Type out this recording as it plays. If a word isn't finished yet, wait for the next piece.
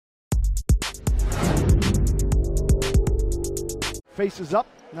faces up,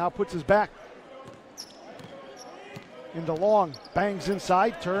 now puts his back into long, bangs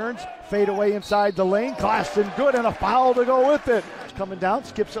inside, turns, fade away inside the lane, Claxton good, and a foul to go with it. Coming down,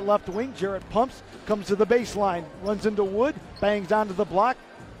 skips it left wing, Jerrett pumps, comes to the baseline, runs into Wood, bangs onto the block,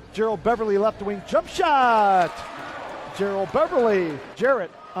 Gerald Beverly left wing, jump shot! Gerald Beverly, Jerrett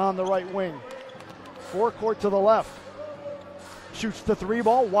on the right wing, forecourt to the left, shoots the three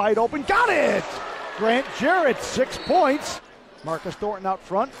ball, wide open, got it! Grant Jerrett, 6 points. Marcus Thornton out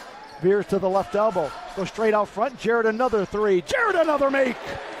front, veers to the left elbow, goes straight out front, Jerrett another three, Jerrett another make!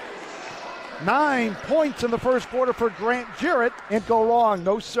 9 points in the first quarter for Grant Jerrett, and go wrong,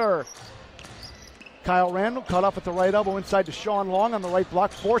 no sir. Kyle Randall cut off at the right elbow inside to Sean Long on the right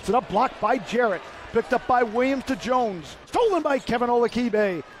block, forced it up, blocked by Jerrett, picked up by Williams to Jones, stolen by Kevin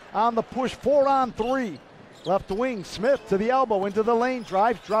Olakibe on the push, 4-on-3. Left wing, Smith to the elbow, into the lane,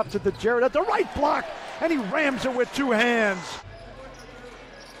 drives, drops it to Jerrett at the right block, and he rams it with 2 hands.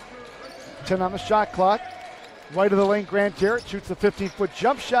 10 on the shot clock. Right of the lane, Grant Jerrett shoots the 15-foot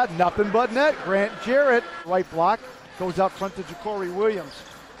jump shot, nothing but net. Grant Jerrett, right block, goes out front to Ja'Cory Williams.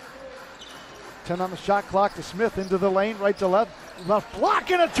 10 on the shot clock to Smith, into the lane, right to left. Left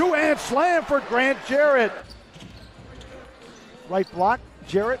block and a 2-hand slam for Grant Jerrett. Right block,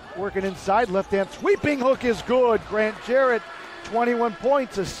 Jerrett working inside, left-hand sweeping hook is good. Grant Jerrett, 21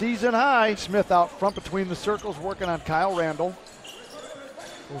 points, a season high. Smith out front between the circles, working on Kyle Randall.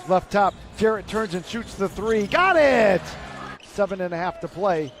 Goes left top, Jerrett turns and shoots the three, got it! 7.5 to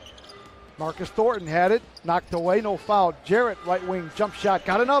play. Marcus Thornton had it, knocked away, no foul. Jerrett, right wing, jump shot,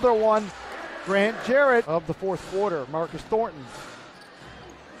 got another one. Grant Jerrett of the fourth quarter, Marcus Thornton.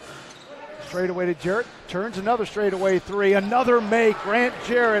 Straightaway to Jerrett, turns another straightaway three, another make. Grant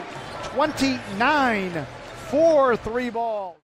Jerrett, 29, 4 3 ball.